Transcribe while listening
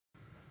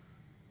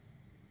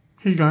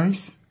Hey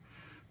guys,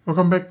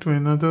 welcome back to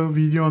another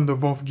video on the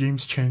Wolf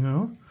Games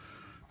channel.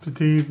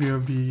 Today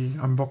we'll be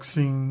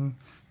unboxing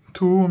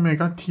two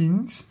Mega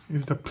Tins.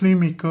 It's the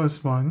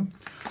Playmakers one,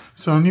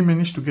 so I only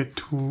managed to get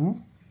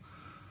two.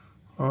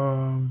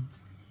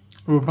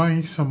 We'll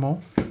buy some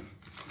more.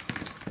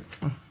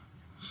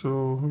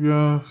 So we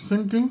are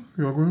same thing.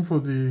 We are going for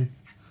the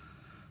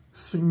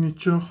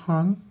signature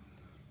hunt.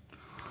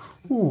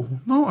 Oh,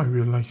 now I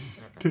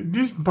realize that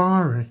this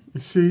bar, right,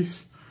 it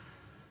says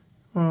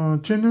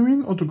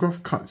genuine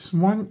autograph cards,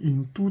 1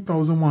 in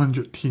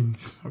 2,100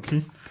 tins.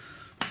 Okay,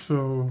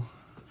 so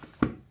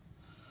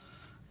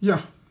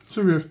yeah,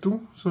 so we have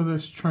two. So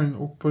let's try and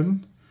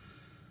open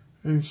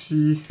and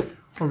see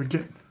what we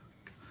get.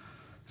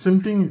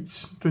 Same thing,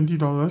 it's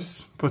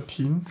 $20 per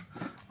tin,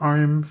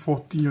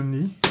 RM40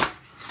 only.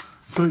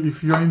 So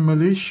if you are in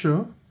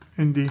Malaysia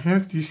and they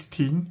have this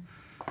tin,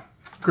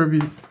 grab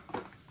it,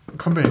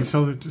 come back and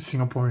sell it to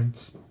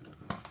Singaporeans.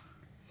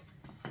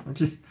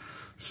 Okay,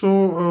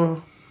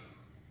 so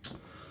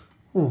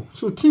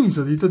so tin is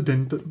a little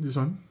dented, this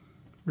one.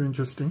 Very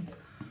interesting.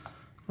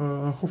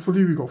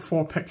 Hopefully we got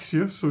 4 packs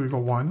here, so we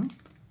got one.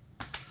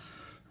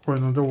 Got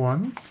another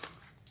one.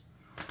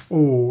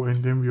 Oh,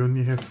 and then we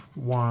only have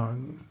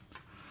one.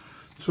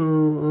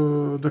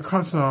 So the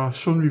cards are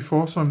shown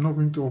before, so I'm not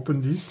going to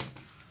open this.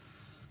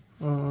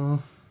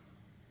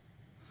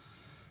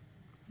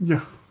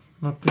 Yeah,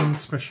 nothing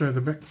special at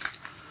the back.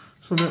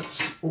 So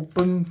let's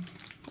open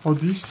all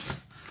this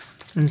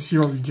and see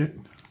what we get.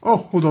 Oh,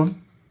 hold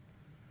on.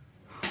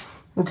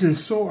 Okay,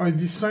 so I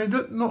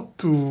decided not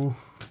to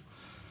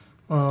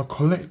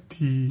collect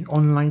the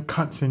online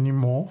cards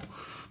anymore.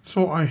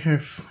 So I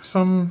have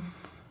some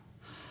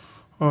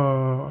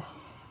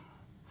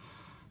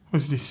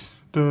what's this?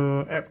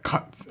 The app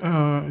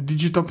card,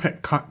 digital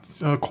pack cards,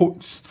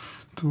 codes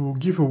to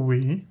give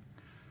away.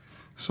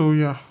 So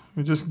yeah,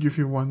 I'll just give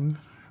you one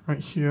right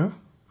here,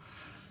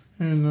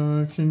 and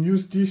you can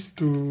use this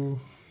to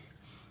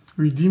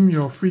redeem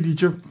your free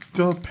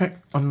digital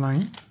pack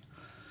online.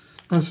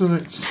 So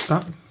let's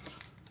start.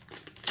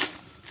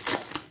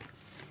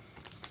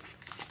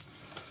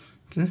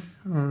 Okay,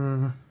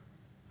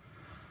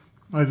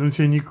 I don't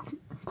see any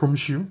chrome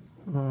shield,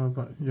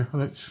 but yeah,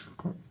 let's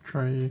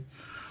try.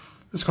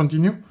 Let's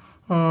continue.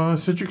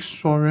 Cedric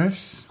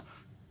Suarez,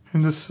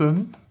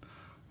 Henderson,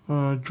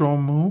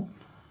 Drommel,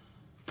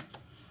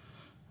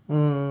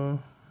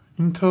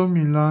 Inter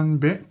Milan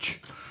badge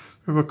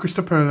with a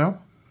crystal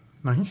parallel,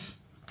 nice.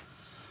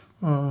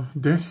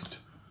 Dest,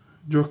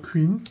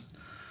 Joaquin,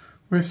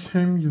 West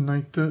Ham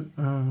United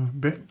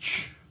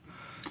badge,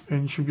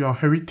 and it should be our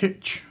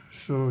heritage.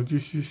 So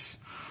this is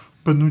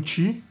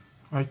Bonucci.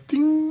 I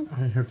think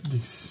I have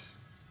this,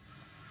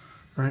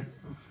 right?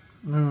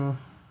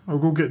 I'll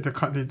go get the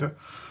card later.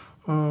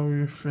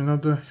 With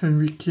another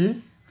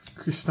Henrique,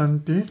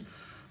 Cristante,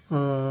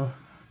 Bayer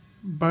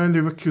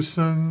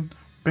Leverkusen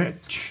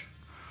badge.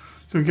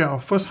 So we get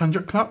our first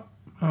 100 club,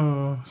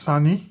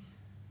 Sani.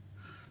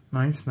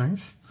 Nice,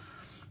 nice.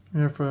 We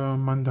have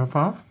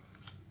Mandava,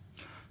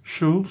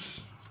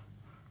 Schultz,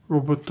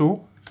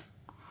 Roberto,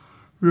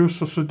 Real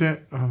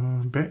Sociedad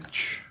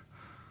badge,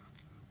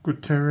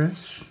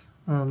 Guterres,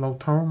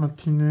 Lautaro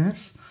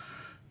Martinez,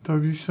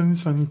 Davison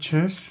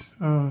Sanchez,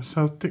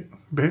 Celtic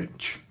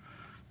badge.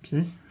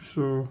 Okay,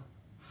 so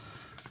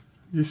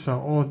these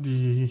are all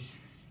the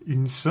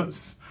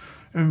inserts.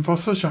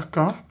 Enforcer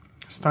Xhaka,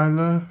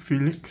 Styler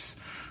Felix,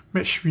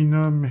 match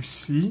winner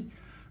Messi,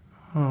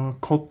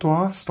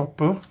 Courtois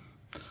stopper.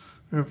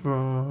 We have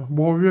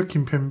Warrior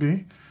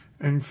Kimpembe,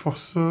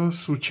 Enforcer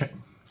Souček.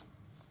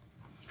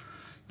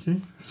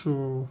 Okay,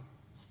 so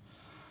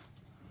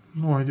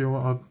no idea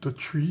what are the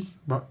three,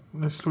 but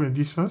let's look at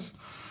this first.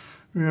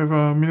 We have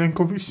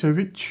Milenkovic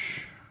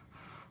Savic,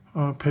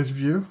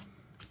 Pesvir,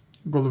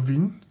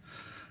 Golovin,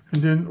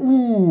 and then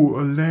ooh,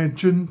 a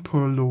legend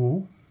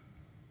Perlo.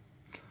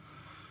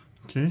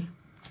 Okay,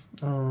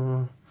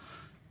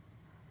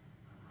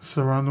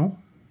 Serrano,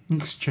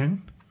 next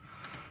gen,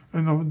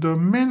 and the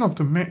man of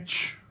the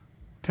match,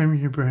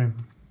 Tammy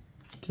Abraham.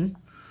 Okay,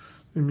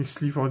 let me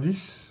sleeve all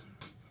this.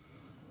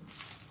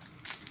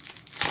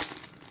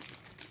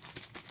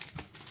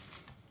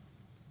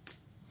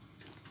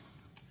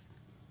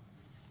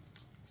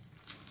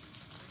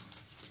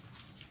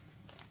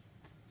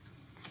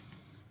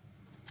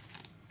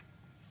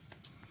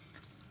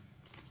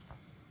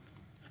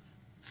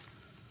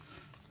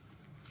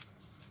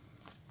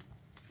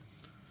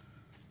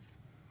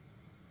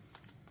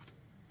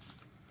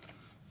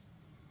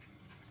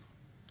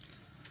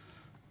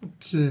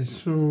 Okay,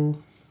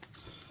 so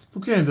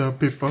looking at the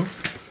paper,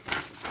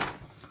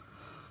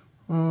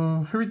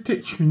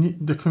 heritage we need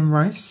Declan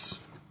Rice.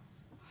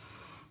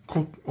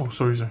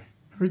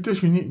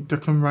 Heritage we need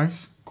Declan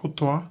Rice,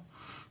 Courtois,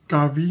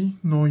 Gavi,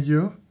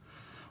 Neuer,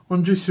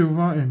 Andre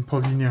Silva, and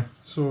Paulinho.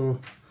 So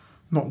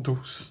not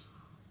those.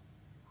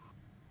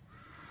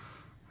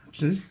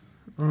 Okay,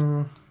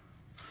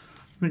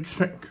 next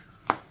pack.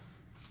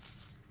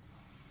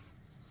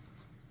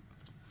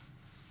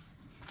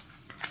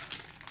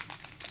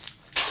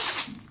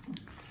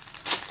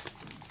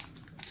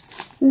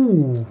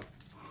 Ooh,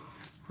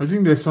 I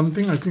think there's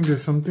something.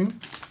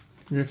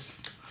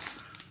 Yes.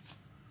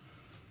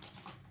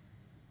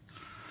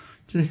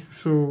 Okay,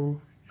 so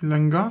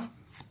Ilanga,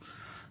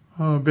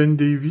 Ben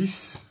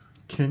Davies,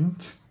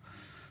 Kent,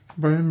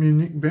 Bayern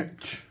Munich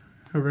Batch,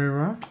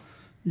 Herrera,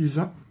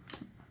 Isaac,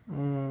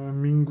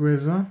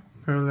 Mingueza,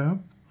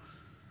 Parallel,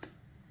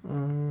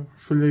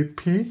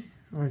 Felipe,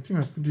 I think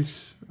I put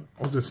this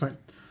off the side,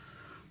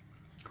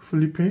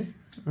 Felipe,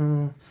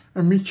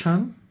 Amy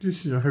Chan,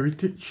 this is a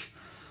Heritage,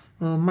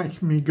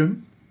 Mike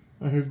Megan,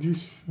 I have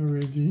this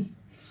already,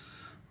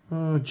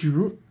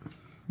 Giroud,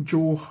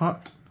 Joe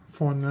Hart,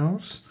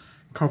 Fornals,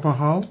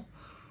 Carvajal,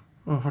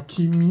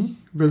 Hakimi,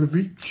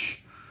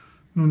 Velovic,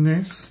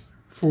 Nunes,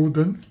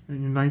 Foden,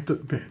 and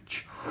United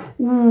Badge.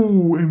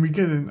 Ooh, and we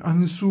get an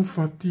Ansu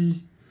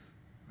Fati.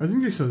 I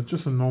think this is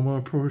just a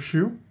normal Pro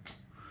Shield.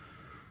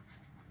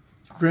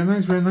 Very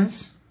nice, very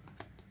nice.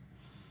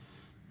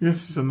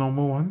 Yes, it's a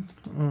normal one.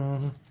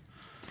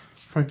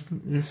 Fine.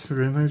 Yes,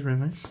 very nice, very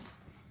nice.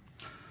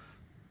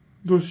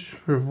 Those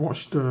who have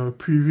watched the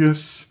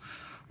previous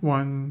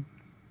one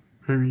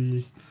where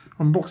we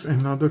unboxed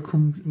another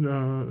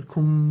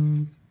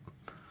Chrome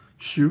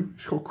Shield.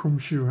 It's called Chrome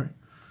Shield, right?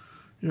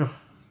 Yeah.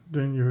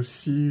 Then you'll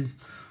see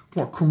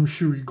what Chrome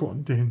Shield we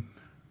got then,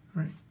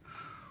 right?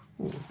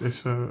 Oh,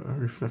 there's a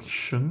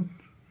reflection.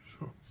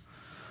 So,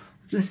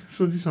 okay,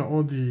 so these are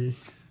all the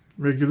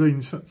regular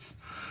inserts.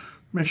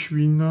 Match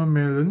Winner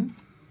Melon,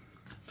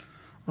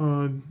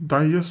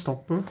 Dyer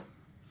Stopper,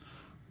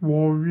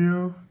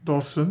 Warrior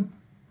Dawson,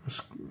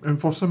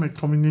 Enforcer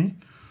McTominay,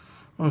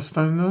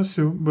 Stanley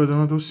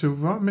Bernardo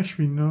Silva, Match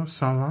Winner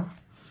Salah,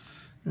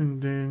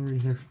 and then we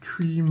have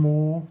 3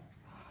 more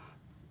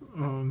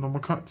normal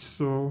cards.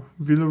 So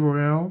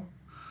Villarreal,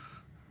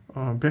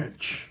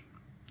 Batch,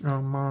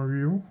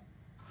 Mario,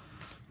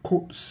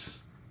 Coates,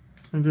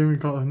 and then we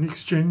got a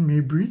next gen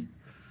Mabry,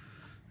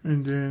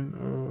 and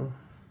then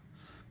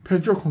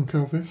Pedro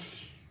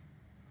Goncalves.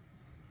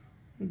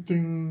 I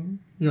think,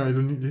 yeah, I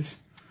don't need this.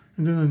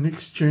 And then the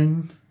next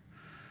gen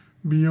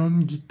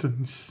Beyond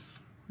Gittens.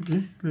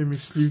 Okay, let me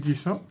sleeve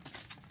this up.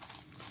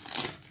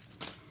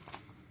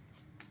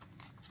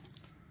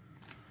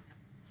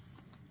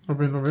 Not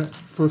bad, not bad.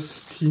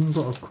 First team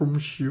got a Chrome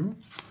Shield.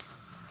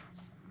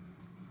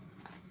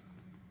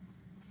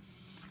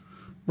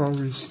 But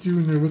we still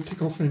never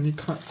take off any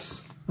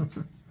cards.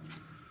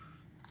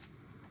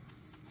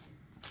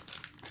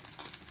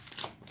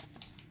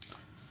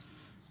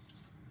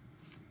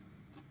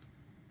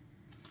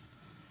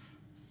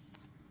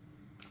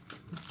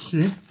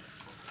 Okay,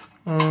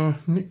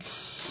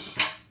 next,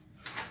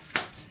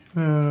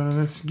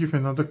 let's give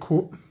another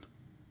code,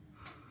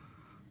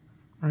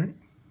 right?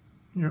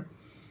 Yep.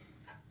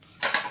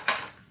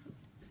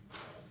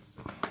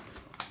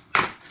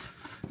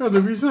 Now the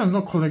reason I'm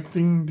not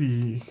collecting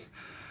the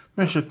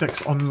Mesh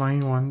Attax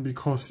online one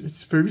because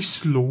it's very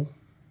slow.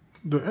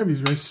 The app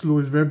is very slow,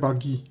 it's very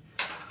buggy.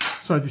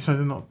 So I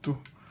decided not to.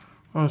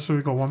 So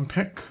we got 1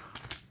 pack,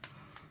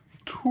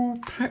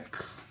 2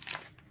 pack.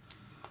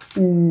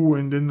 Ooh,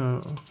 and then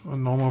a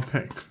normal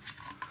pack.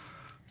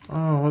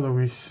 What a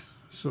waste.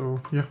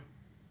 So, yeah.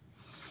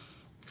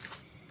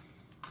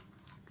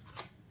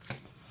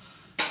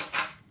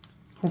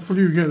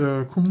 Hopefully we get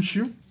a Chrome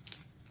Shield.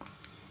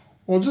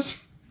 Or just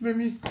let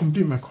me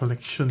complete my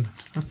collection.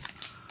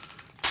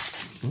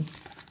 Okay.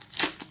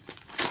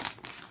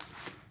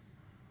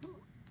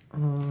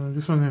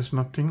 This one has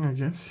nothing, I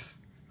guess.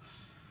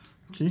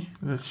 Okay,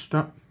 let's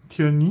start.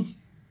 Tierney.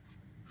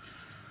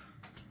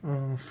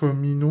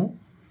 Firmino.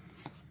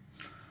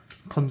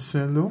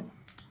 Cancelo,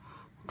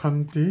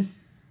 Kante,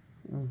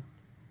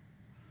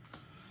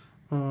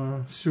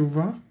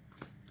 Silva,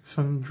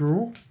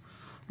 Sandro,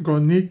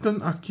 got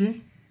Nathan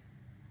Ake.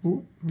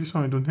 Oh, this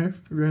one I don't have.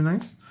 Very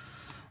nice.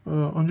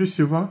 Andre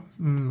Silva.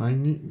 I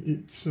need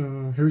it's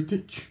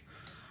Heritage.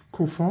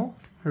 Kofal,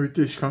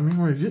 Heritage coming.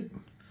 What is it?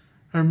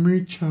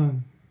 Emery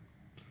Chan.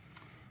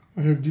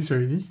 I have this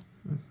already.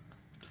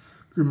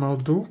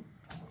 Grimaldo,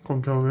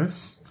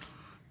 Goncalves,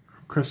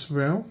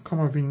 Cresswell,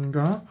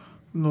 Camavinga,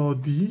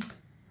 Lodi,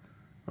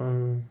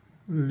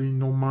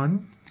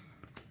 Linoman,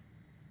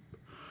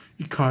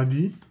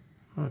 Icardi,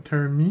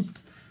 Teremi,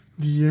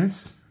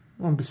 Diaz,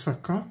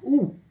 Wan-Bissaka.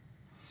 Oh,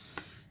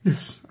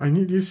 yes, I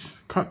need this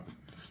card.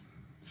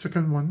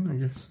 Second one, I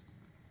guess.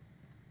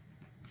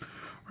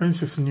 Ryan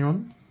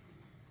Sessegnon.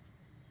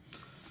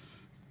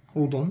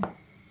 Hold on.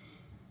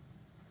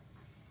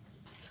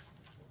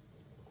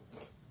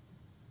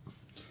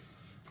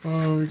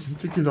 We can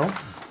take it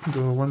off. The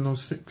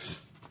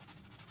 106.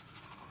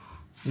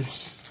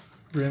 Yes.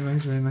 Very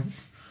nice, very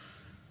nice.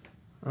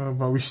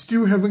 But we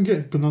still haven't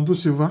get Bernardo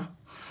Silva.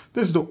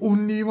 That's the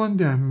only one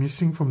that I'm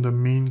missing from the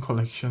main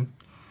collection.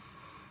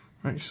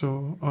 Right,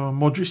 so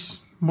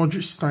Modric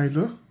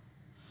Styler,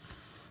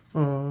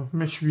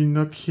 Match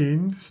Winner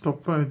Kane,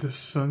 Stopper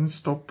Ederson,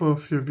 Stopper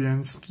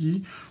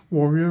Fabianski,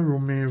 Warrior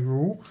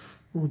Romero,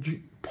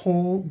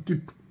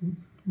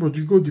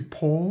 Rodrigo De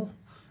Paul,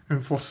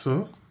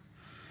 Enforcer,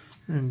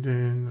 and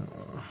then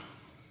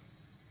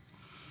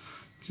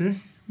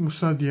okay,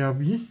 Musa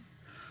Diaby,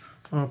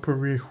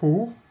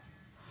 Parejo,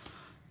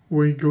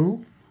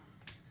 Weigl.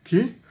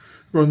 Okay,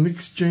 got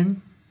next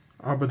gen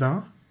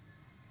Abada.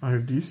 I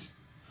have this.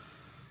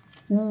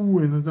 Ooh,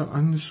 another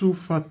Ansu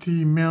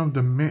Fati Man of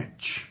the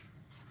Match.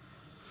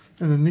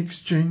 And the next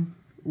gen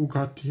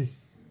Ugarte.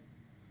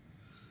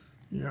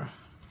 Yeah,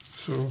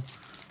 so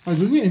I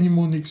don't need any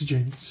more next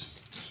gens.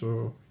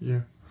 So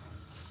yeah.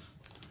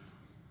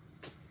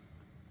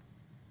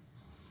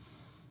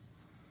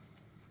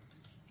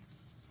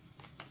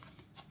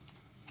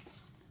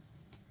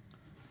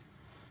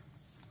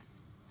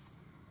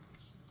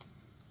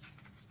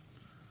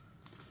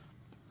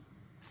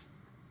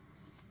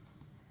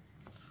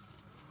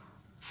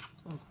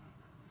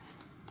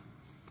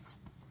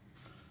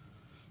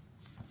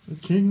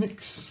 Okay,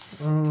 next,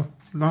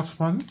 last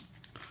one.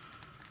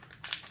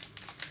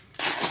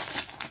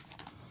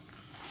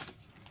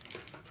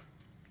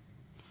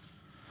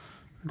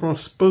 Got a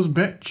Spurs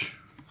batch.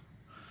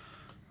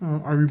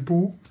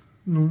 Aribo,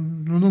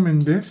 Nuno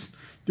Mendes,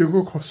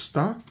 Diego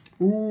Costa.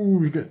 Ooh,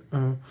 we get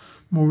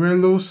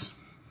Morelos,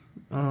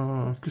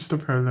 Crystal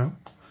Parallel,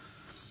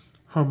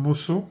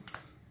 Hermoso.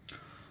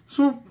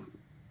 So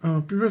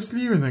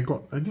previously when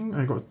I think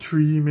I got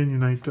 3 Man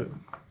United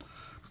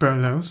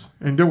parallels,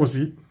 and that was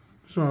it.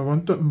 So I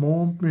wanted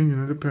more Man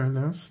United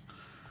parallels.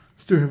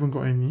 Still haven't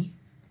got any.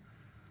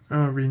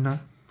 Reina,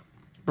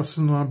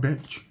 Barcelona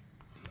badge.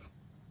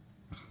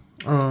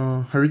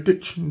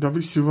 Heritage,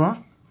 David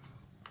Silva.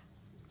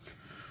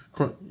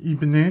 Got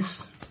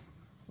Ibanez,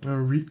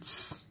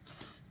 Ritz,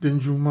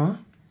 Denjuma.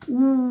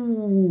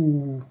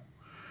 Ooh,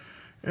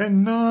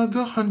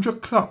 another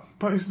 100 club,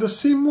 but it's the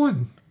same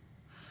one.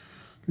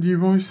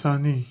 Leroy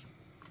Sané,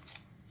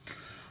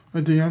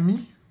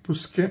 Adeyemi,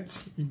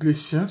 Busquets,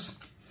 Iglesias,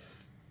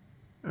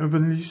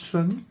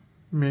 Evanilson,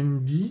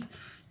 Mendy,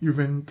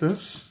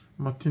 Juventus,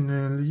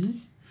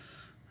 Martinelli,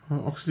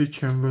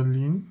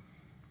 Oxlade-Chamberlain,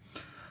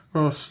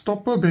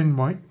 stopper Ben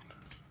White.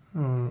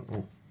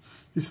 Oh,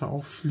 these are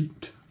all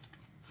fleet.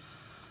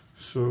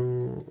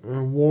 So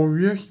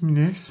Warrior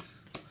Jimenez,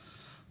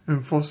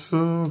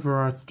 Enforcer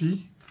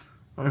Verratti,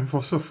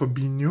 Enforcer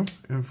Fabinho,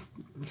 and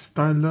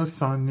Styler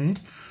Sané,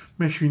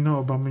 Match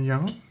winner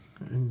Aubameyang,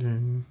 and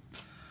then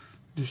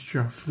these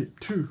 3 are fleet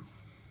too.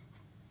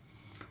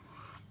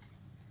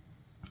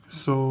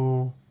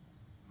 So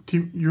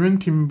Uran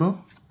Timber,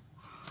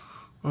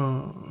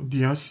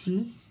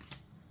 DRC,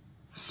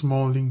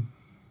 Smalling,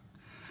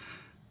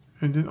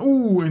 and then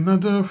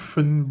another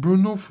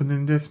Bruno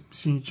Fernandes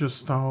signature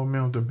style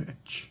Man of the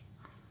Match.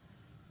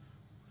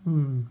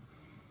 And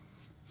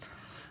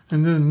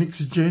then the next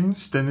gen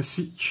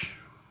Stanisic.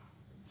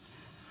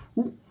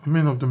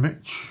 Man of the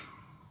Match.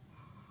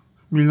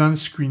 Milan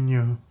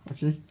Skriniar.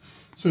 Okay,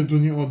 so I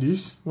don't need all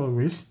this. What a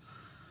waste.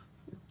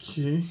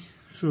 Okay,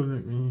 so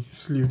let me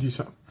sleeve this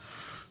up.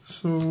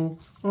 So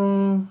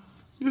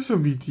this will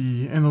be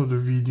the end of the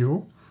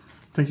video.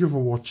 Thank you for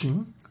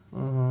watching.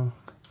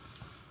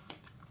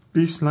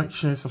 Please like,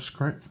 share,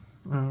 subscribe,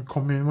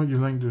 comment what you'd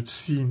like to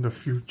see in the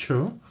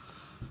future.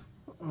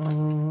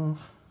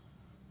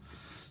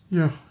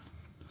 Yeah,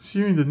 see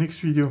you in the next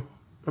video.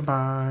 Bye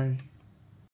bye.